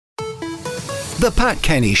The Pat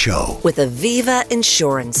Kenny Show with Aviva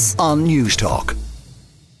Insurance on News Talk.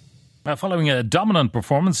 Following a dominant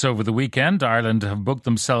performance over the weekend, Ireland have booked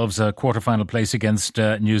themselves a quarter-final place against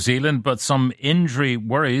New Zealand, but some injury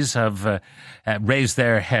worries have raised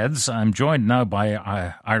their heads. I'm joined now by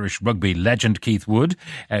Irish rugby legend Keith Wood,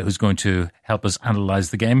 who's going to help us analyse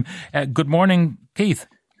the game. Good morning, Keith.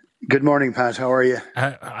 Good morning, Pat. How are you?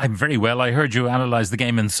 I'm very well. I heard you analyse the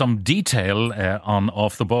game in some detail on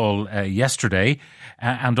Off the Ball yesterday,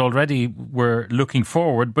 and already we're looking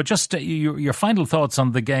forward. But just your final thoughts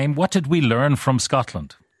on the game. What did we learn from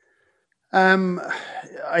Scotland?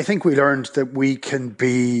 I think we learned that we can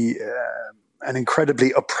be an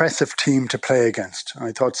incredibly oppressive team to play against.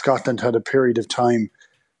 I thought Scotland had a period of time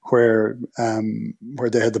where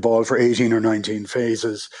they had the ball for 18 or 19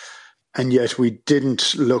 phases, and yet we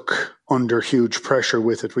didn't look under huge pressure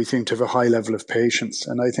with it. We seemed to have a high level of patience.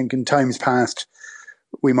 And I think in times past,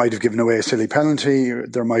 we might have given away a silly penalty.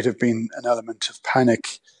 There might have been an element of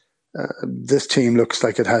panic. This team looks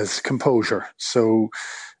like it has composure. So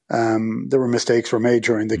there were mistakes were made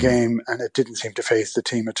during the game, and it didn't seem to faze the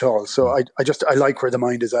team at all. So I like where the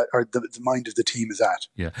mind is at, or the mind of the team is at.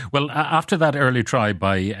 Yeah. Well, after that early try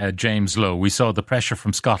by James Lowe, we saw the pressure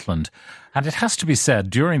from Scotland. And it has to be said,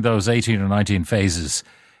 during those 18 or 19 phases,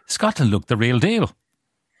 Scotland looked the real deal.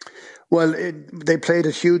 Well, they played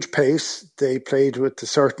at huge pace. They played with the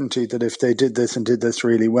certainty that if they did this and did this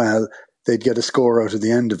really well, they'd get a score out of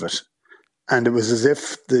the end of it. And it was as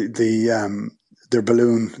if their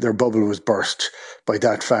bubble was burst by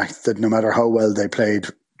that fact that no matter how well they played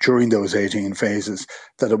during those 18 phases,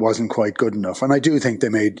 that it wasn't quite good enough. And I do think they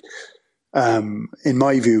made, in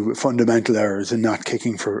my view, fundamental errors in not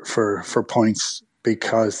kicking for points,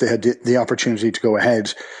 because they had the opportunity to go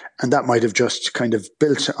ahead, and that might have just kind of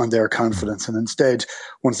built on their confidence. And instead,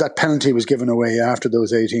 once that penalty was given away after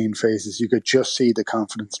those 18 phases, you could just see the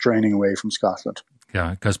confidence draining away from Scotland.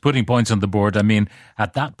 Yeah, because putting points on the board, I mean,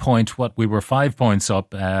 at that point, we were 5 points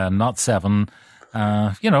up, not 7.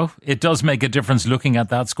 It does make a difference looking at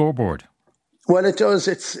that scoreboard. Well, it does.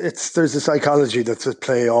 There's a psychology that's at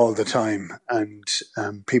play all the time, and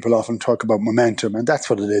people often talk about momentum, and that's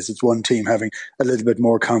what it is. It's one team having a little bit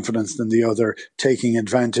more confidence than the other, taking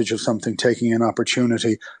advantage of something, taking an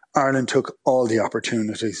opportunity. Ireland took all the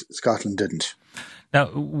opportunities. Scotland didn't. Now,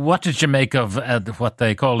 what did you make of what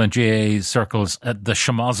they call in GAA circles the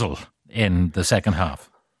schmozzle in the second half?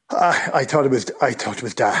 I thought it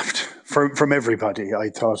was daft from everybody. I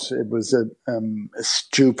thought it was a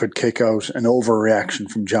stupid kick out, an overreaction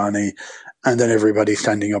from Johnny, and then everybody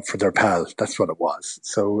standing up for their pal. That's what it was.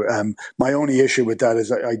 So my only issue with that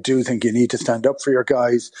is I do think you need to stand up for your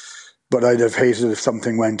guys, but I'd have hated if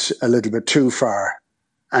something went a little bit too far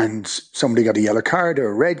and somebody got a yellow card or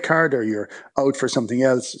a red card, or you're out for something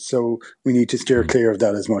else. So we need to steer clear of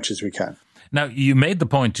that as much as we can. Now, you made the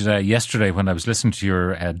point yesterday when I was listening to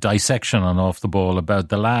your dissection on Off the Ball about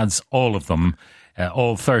the lads, all of them,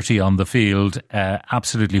 all 30 on the field,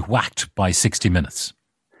 absolutely whacked by 60 minutes.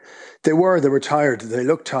 They were tired. They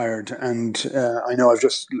looked tired. And I know I've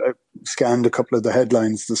just scanned a couple of the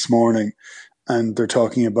headlines this morning, and they're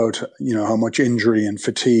talking about, how much injury and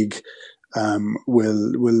fatigue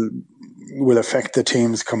will affect the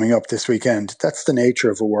teams coming up this weekend. That's the nature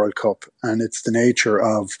of a World Cup, and it's the nature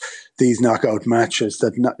of these knockout matches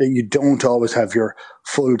that you don't always have your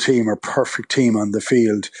full team or perfect team on the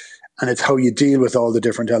field, and it's how you deal with all the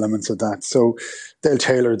different elements of that. So they'll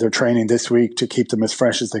tailor their training this week to keep them as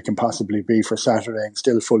fresh as they can possibly be for Saturday and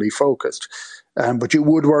still fully focused. But you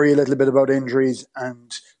would worry a little bit about injuries,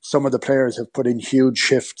 and some of the players have put in huge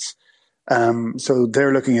shifts. So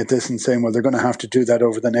they're looking at this and saying, well, they're going to have to do that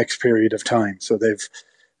over the next period of time. So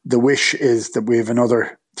the wish is that we have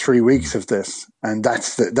another 3 weeks of this, and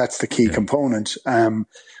that's the key component.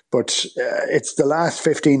 But it's the last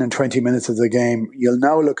 15 and 20 minutes of the game. You'll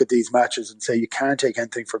now look at these matches and say you can't take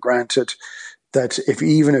anything for granted, that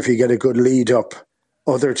even if you get a good lead up,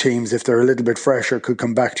 other teams, if they're a little bit fresher, could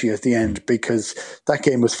come back to you at the end, because that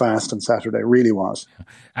game was fast on Saturday, it really was.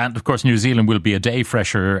 And of course, New Zealand will be a day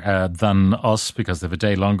fresher than us because they have a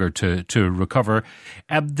day longer to recover.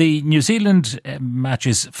 The New Zealand match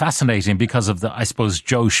is fascinating because of I suppose,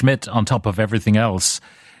 Joe Schmidt on top of everything else.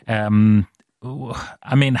 How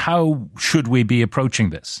should we be approaching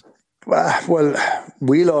this? Well,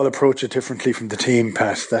 we'll all approach it differently from the team,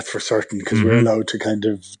 Pat, that's for certain, because we're allowed to kind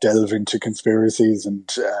of delve into conspiracies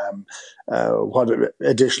and what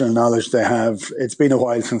additional knowledge they have. It's been a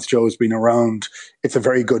while since Joe's been around. It's a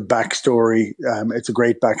very good backstory. It's a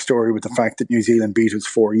great backstory with the fact that New Zealand beat us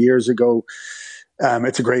 4 years ago.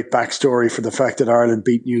 It's a great backstory for the fact that Ireland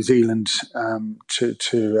beat New Zealand to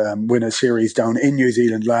win a series down in New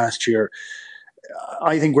Zealand last year.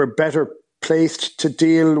 I think we're better placed to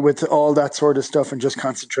deal with all that sort of stuff and just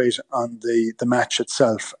concentrate on the match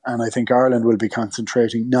itself. And I think Ireland will be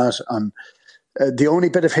concentrating not on the only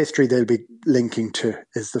bit of history they'll be linking to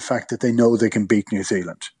is the fact that they know they can beat New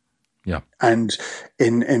Zealand. Yeah. And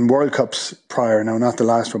in World Cups prior, now not the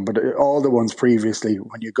last one, but all the ones previously,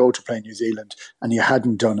 when you go to play New Zealand and you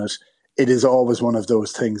hadn't done it, it is always one of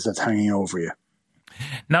those things that's hanging over you.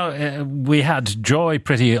 Now, we had joy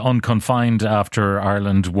pretty unconfined after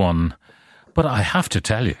Ireland won. But I have to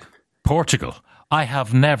tell you, Portugal, I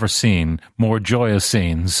have never seen more joyous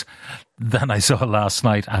scenes than I saw last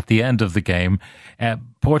night at the end of the game.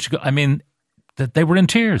 Portugal, I mean, they were in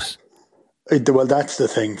tears. Well, that's the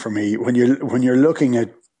thing for me. When you're looking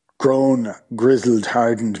at grown, grizzled,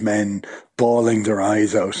 hardened men bawling their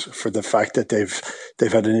eyes out for the fact that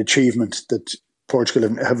they've had an achievement that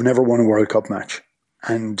Portugal have never won a World Cup match.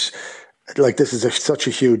 And like this is such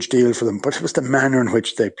a huge deal for them, but it was the manner in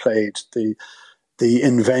which they played, the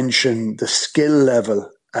invention, the skill level,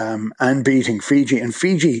 and beating Fiji. And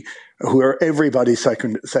Fiji, who are everybody's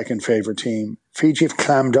second favourite team, Fiji have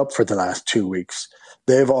clammed up for the last 2 weeks.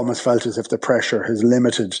 They've almost felt as if the pressure has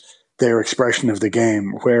limited their expression of the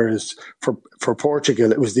game, whereas for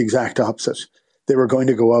Portugal, it was the exact opposite. They were going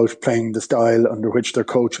to go out playing the style under which their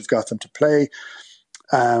coach has got them to play.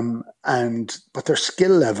 But their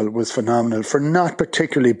skill level was phenomenal for not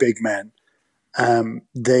particularly big men.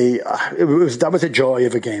 That was a joy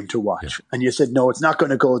of a game to watch. Yeah. And you said, no, it's not going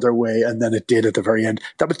to go their way. And then it did at the very end.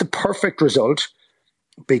 That was the perfect result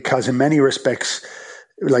because in many respects,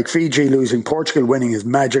 like Fiji losing, Portugal winning is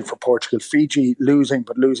magic for Portugal. Fiji losing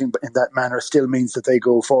but in that manner still means that they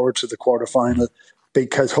go forward to the quarterfinal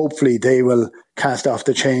because hopefully they will cast off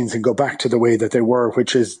the chains and go back to the way that they were,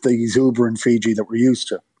 which is the exuberant Fiji that we're used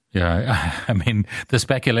to. Yeah, I mean, the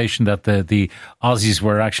speculation that the Aussies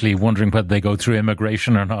were actually wondering whether they go through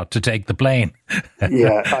immigration or not to take the plane.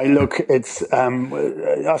 Yeah, it's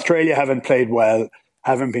Australia haven't played well,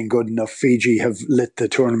 haven't been good enough. Fiji have lit the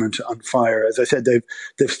tournament on fire. As I said,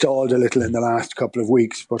 they've stalled a little in the last couple of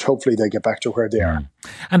weeks, but hopefully they get back to where they are.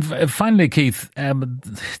 And finally, Keith, when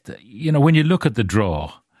you look at the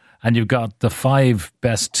draw and you've got the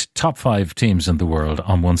top five teams in the world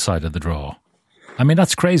on one side of the draw, I mean,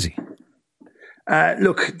 that's crazy.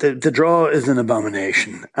 Look, the draw is an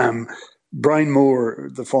abomination. Brian Moore,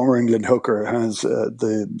 the former England hooker, has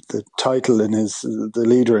the title the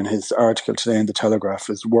leader in his article today in the Telegraph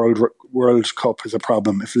is World Cup is a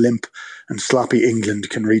problem if limp and sloppy England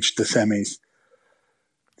can reach the semis.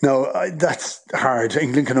 No, that's hard.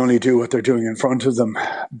 England can only do what they're doing in front of them.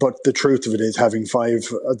 But the truth of it is having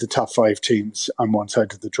the top five teams on one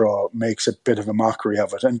side of the draw makes a bit of a mockery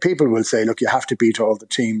of it. And people will say, look, you have to beat all the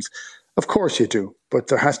teams. Of course you do. But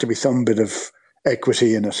there has to be some bit of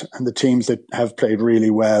equity in it. And the teams that have played really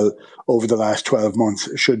well over the last 12 months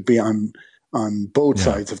should be on both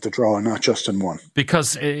sides of the draw, not just on one.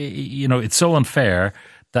 Because, it's so unfair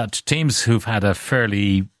that teams who've had a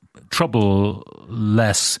fairly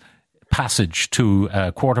trouble-less passage to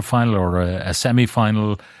a quarterfinal or a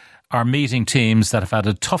semi-final are meeting teams that have had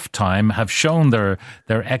a tough time, have shown their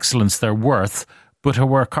excellence, their worth, but who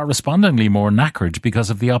were correspondingly more knackered because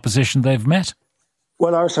of the opposition they've met.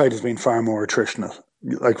 Well, our side has been far more attritional.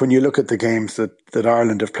 Like when you look at the games that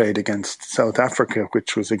Ireland have played against South Africa,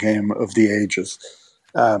 which was a game of the ages,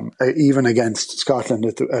 even against Scotland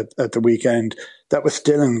at the weekend, that was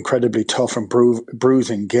still an incredibly tough and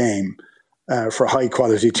bruising game for high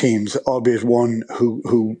quality teams, albeit one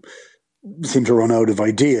who seemed to run out of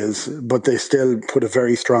ideas, but they still put a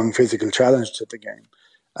very strong physical challenge to the game.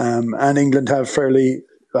 And England have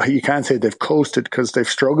you can't say they've coasted because they've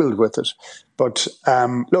struggled with it. But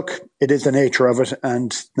look, it is the nature of it.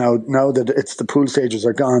 And now that the pool stages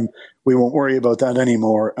are gone, we won't worry about that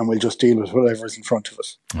anymore. And we'll just deal with whatever's in front of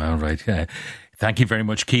us. All right. Thank you very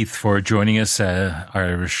much, Keith, for joining us.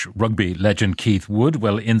 Irish rugby legend Keith Wood.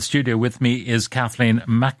 Well, in studio with me is Kathleen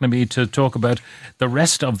McNamee to talk about the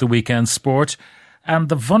rest of the weekend's sport and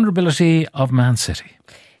the vulnerability of Man City.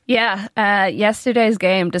 Yeah, yesterday's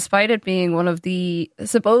game, despite it being should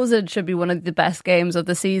be one of the best games of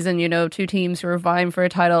the season, two teams who are vying for a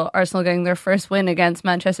title, Arsenal getting their first win against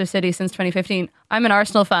Manchester City since 2015. I'm an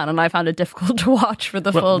Arsenal fan and I found it difficult to watch for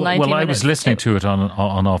the full 90 minutes. Well, I was listening to it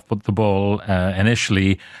on off the ball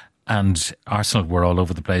initially, and Arsenal were all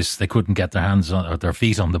over the place. They couldn't get their hands or their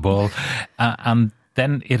feet on the ball, and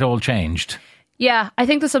then it all changed. Yeah, I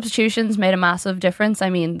think the substitutions made a massive difference. I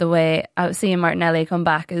mean, the way seeing Martinelli come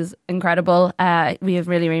back is incredible. We have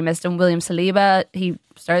really missed him. William Saliba, he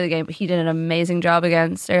started the game, but he did an amazing job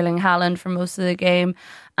against Erling Haaland for most of the game.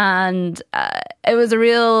 And it was a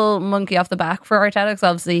real monkey off the back for Arteta, because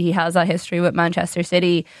obviously he has that history with Manchester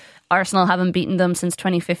City. Arsenal haven't beaten them since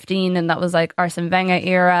 2015, and that was like Arsene Wenger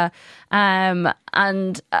era.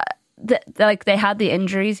 They had the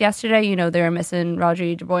injuries yesterday. You know, they were missing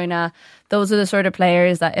Rodri, De Bruyne. Those are the sort of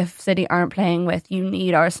players that if City aren't playing with, you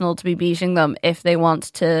need Arsenal to be beating them if they want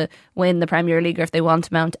to win the Premier League or if they want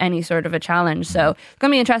to mount any sort of a challenge. So it's going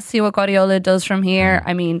to be interesting to see what Guardiola does from here.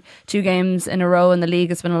 I mean, 2 games in a row in the league,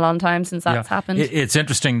 it's been a long time since that's happened. It's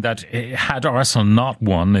interesting that had Arsenal not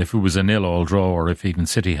won, if it was a 0-0 draw or if even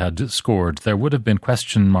City had scored, there would have been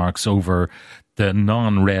question marks over the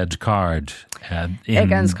non-red card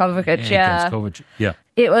against Kovacic. Yeah.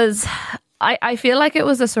 It was... I feel like it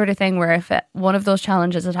was the sort of thing where if one of those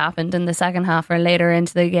challenges had happened in the second half or later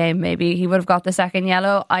into the game, maybe he would have got the second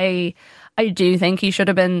yellow. I do think he should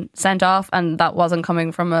have been sent off, and that wasn't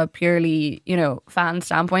coming from a purely, fan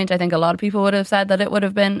standpoint. I think a lot of people would have said that it would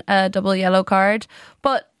have been a double yellow card,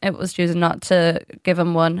 but it was choosing not to give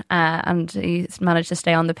him one, and he managed to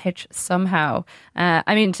stay on the pitch somehow.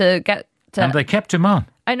 And they kept him on.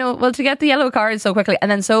 I know. Well, to get the yellow card so quickly and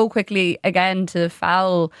then so quickly again to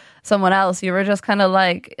foul someone else, you were just kind of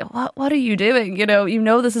like, what are you doing?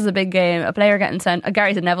 This is a big game. A player getting sent.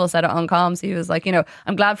 Gary Neville said it on comms. He was like,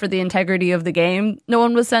 I'm glad for the integrity of the game. No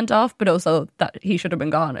one was sent off, but also that he should have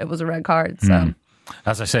been gone. It was a red card. So,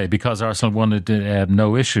 as I say, because Arsenal won it,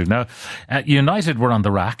 no issue. Now, United were on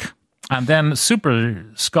the rack. And then super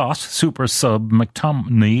sub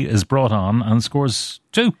McTominay is brought on and scores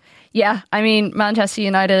 2. Yeah, I mean, Manchester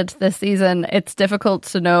United this season, it's difficult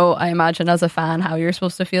to know, I imagine, as a fan, how you're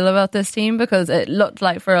supposed to feel about this team, because it looked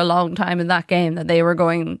like for a long time in that game that they were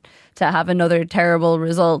going to have another terrible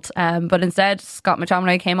result. But instead, Scott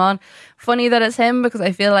McTominay came on. Funny that it's him, because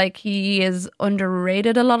I feel like he is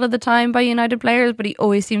underrated a lot of the time by United players, but he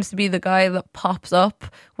always seems to be the guy that pops up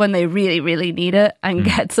when they really need it and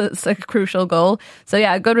gets a crucial goal. So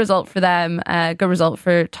yeah, a good result for them. Good result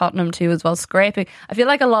for Tottenham too as well, scraping. I feel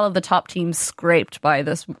like a lot of the top teams scraped by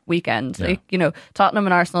this weekend. Yeah. Tottenham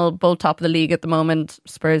and Arsenal both top of the league at the moment.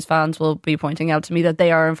 Spurs fans will be pointing out to me that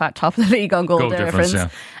they are in fact top of the league on goal difference.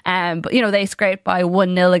 But they scraped by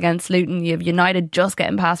 1-0 against Luton. You have United just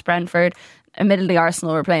getting past Brentford. Admittedly,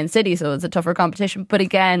 Arsenal were playing City, so it's a tougher competition. But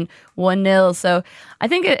again, 1-0. So I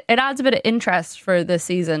think it adds a bit of interest for this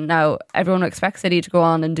season. Now, everyone expects City to go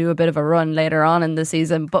on and do a bit of a run later on in the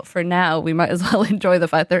season. But for now, we might as well enjoy the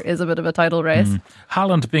fact there is a bit of a title race.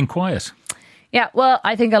 Haaland being quiet. Yeah, well,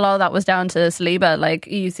 I think a lot of that was down to Saliba. Like,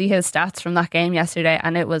 you see his stats from that game yesterday,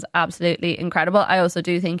 and it was absolutely incredible. I also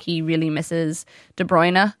do think he really misses De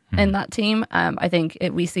Bruyne in that team. I think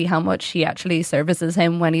we see how much he actually services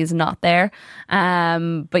him when he's not there.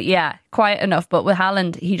 But yeah, quiet enough. But with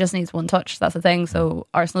Haaland, he just needs one touch. That's the thing. So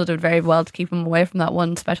Arsenal did very well to keep him away from that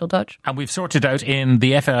one special touch. And we've sorted out in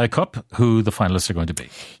the FAI Cup who the finalists are going to be.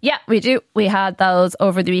 Yeah, we do. We had those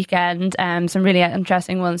over the weekend. Some really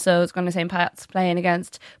interesting ones. So it's going to say Pats playing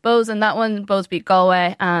against Bows, and that one, Bows beat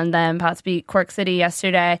Galway, and then Pats beat Cork City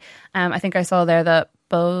yesterday. I think I saw there that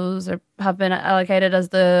Bows have been allocated as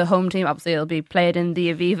the home team. Obviously, it'll be played in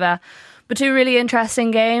the Aviva. But 2 really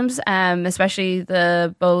interesting games, especially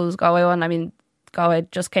the Bows Galway one. I mean, Galway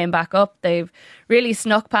just came back up. They've really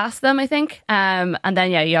snuck past them, I think. And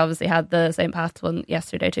then, you obviously had the St. Pat's one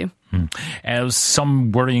yesterday too.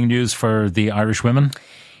 Some worrying news for the Irish women.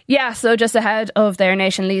 Yeah, so just ahead of their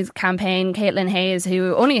Nation League campaign, Caitlin Hayes,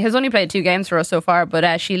 who has only played 2 games for us so far,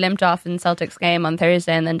 but she limped off in Celtic's game on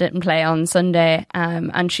Thursday and then didn't play on Sunday.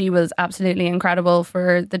 And she was absolutely incredible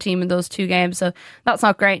for the team in those 2 games. So that's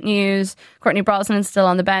not great news. Courtney Brosnan's still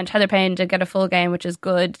on the bench. Heather Payne did get a full game, which is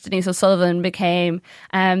good. Denise O'Sullivan became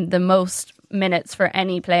the most minutes for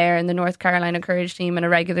any player in the North Carolina Courage team in a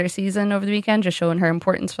regular season over the weekend, just showing her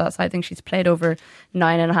importance for that. So I think she's played over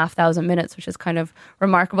 9,500 minutes, which is kind of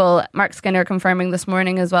remarkable. Mark Skinner confirming this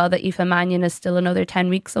morning as well that Aoife Mannion is still another 10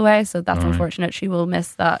 weeks away, so that's unfortunate. She will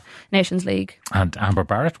miss that Nations League. And Amber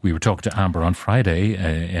Barrett, we were talking to Amber on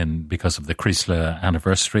Friday because of the Creasla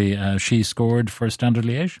anniversary. She scored for Standard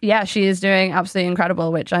Liège. Yeah, she is doing absolutely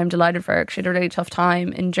incredible, which I'm delighted for her. She had a really tough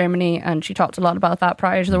time in Germany, and she talked a lot about that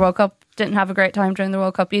prior to the World Cup. Didn't have a great time during the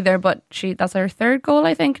World Cup either, but that's her 3rd goal,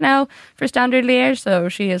 I think, now for Standard Liège. So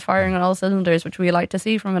she is firing on all cylinders, which we like to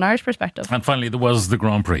see from an Irish perspective. And finally, there was the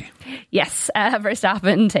Grand Prix. Yes,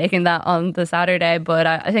 Verstappen taking that on the Saturday, but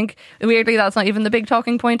I think weirdly that's not even the big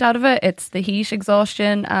talking point out of it. It's the heat,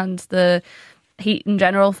 exhaustion, and heat in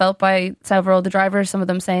general felt by several of the drivers, some of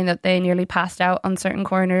them saying that they nearly passed out on certain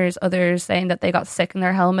corners, others saying that they got sick in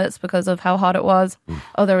their helmets because of how hot it was.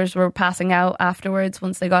 Others were passing out afterwards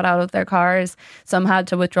once they got out of their cars. Some had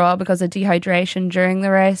to withdraw because of dehydration during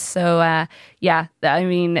the race. So I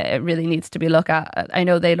mean, it really needs to be looked at. I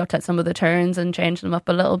know they looked at some of the turns and changed them up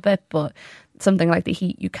a little bit, but something like the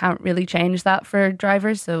heat, you can't really change that for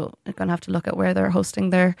drivers. So they're going to have to look at where they're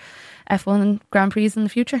hosting their F1 Grand Prix in the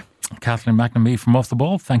future. Kathleen McNamee from Off the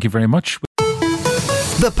Ball, thank you very much.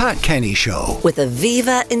 The Pat Kenny Show with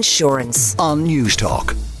Aviva Insurance on News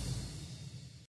Talk.